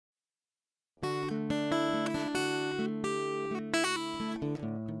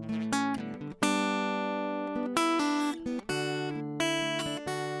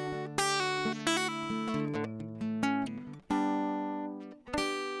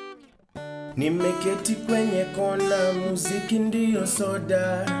Nimeketi kwenye kona, muziki ndiyo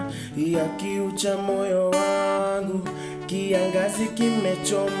soda ya kiu cha moyo wangu. Kiangazi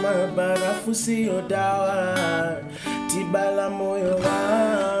kimechoma, barafu siyo dawa, tiba la moyo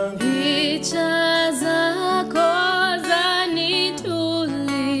wangu. Picha zako zanituliza,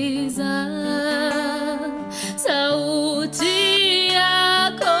 sauti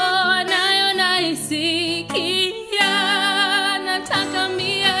yako nayo naisikia. Nataka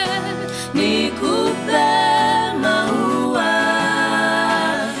mie nikupe maua,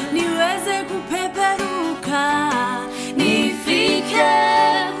 niweze kupeperuka, nifike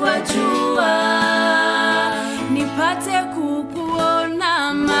kwa jua, nipate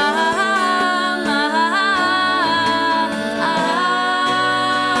kukuona mama.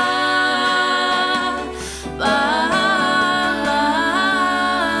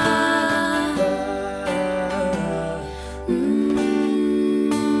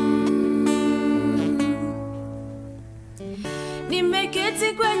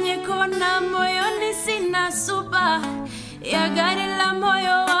 Nimeketi kwenye kona, moyoni sina suba ya gari la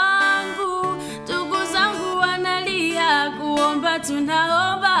moyo wangu. Ndugu zangu wanalia, kuomba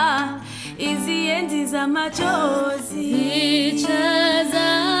tunaomba, hizi enzi za machozi. Picha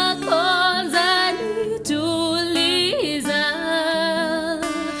zako zanituliza,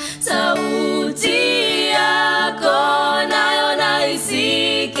 sauti yako nayo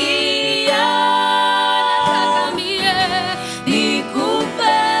naisikia. Nataka mie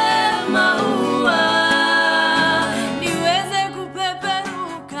nikupe maua, niweze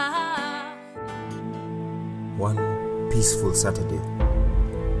kupeperuka. One peaceful Saturday,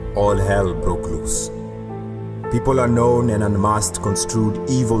 all hell broke loose. People unknown and unmasked construed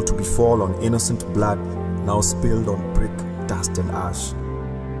evil to befall on innocent blood, now spilled on brick, dust and ash.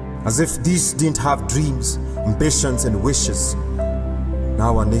 As if these didn't have dreams, ambitions and wishes,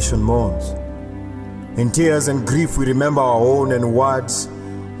 now our nation mourns. In tears and grief we remember our own, and words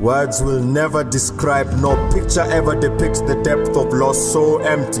will never describe, nor picture ever depicts the depth of loss so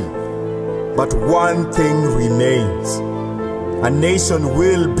empty. But one thing remains: a nation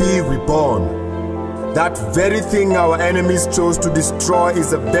will be reborn. That very thing our enemies chose to destroy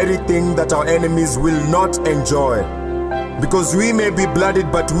is the very thing that our enemies will not enjoy. Because we may be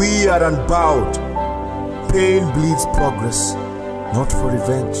blooded, but we are unbowed. Pain bleeds progress, not for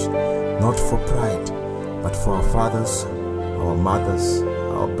revenge, not for pride, but for our fathers, our mothers,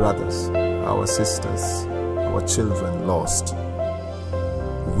 our brothers, our sisters, our children lost.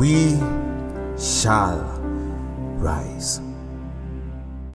 We shall rise.